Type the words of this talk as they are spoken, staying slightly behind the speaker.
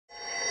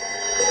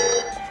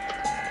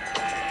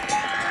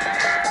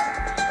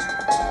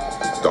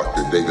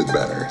David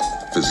Banner,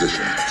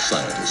 physician,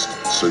 scientist,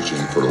 searching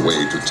for a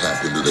way to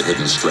tap into the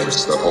hidden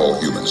strengths that all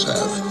humans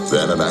have.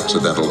 Then an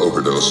accidental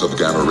overdose of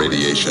gamma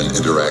radiation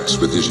interacts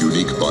with his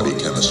unique body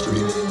chemistry.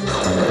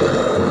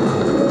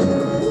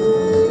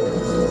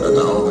 And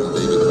now, when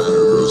David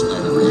Banner grows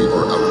angry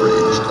or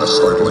outraged, a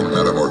startling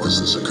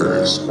metamorphosis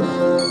occurs.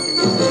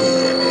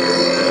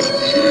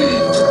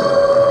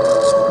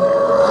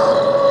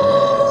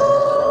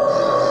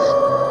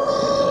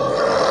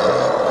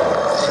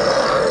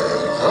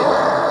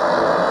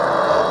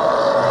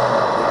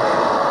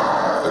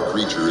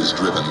 Is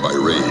driven by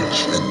rage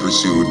and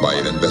pursued by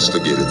an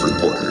investigative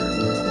reporter.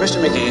 Mr.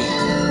 McGee,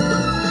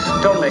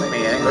 don't make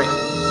me angry.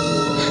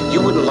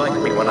 You wouldn't like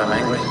me when I'm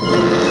angry.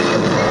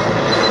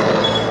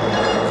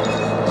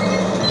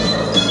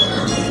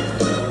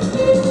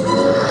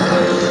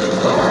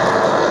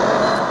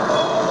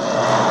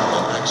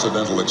 An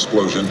accidental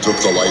explosion took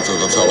the life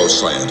of a fellow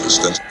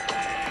scientist and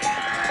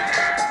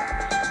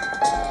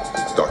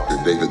Dr.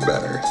 David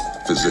Banner,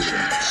 physician,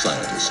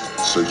 scientist,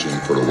 searching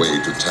for a way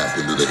to tap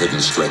into the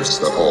hidden strengths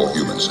that all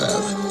humans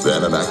have.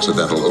 Then an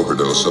accidental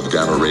overdose of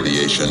gamma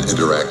radiation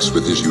interacts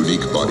with his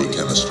unique body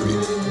chemistry.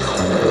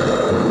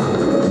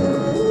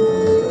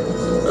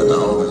 And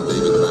now, when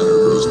David Banner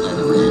grows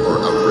angry or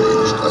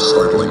outraged, a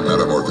startling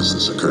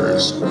metamorphosis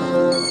occurs.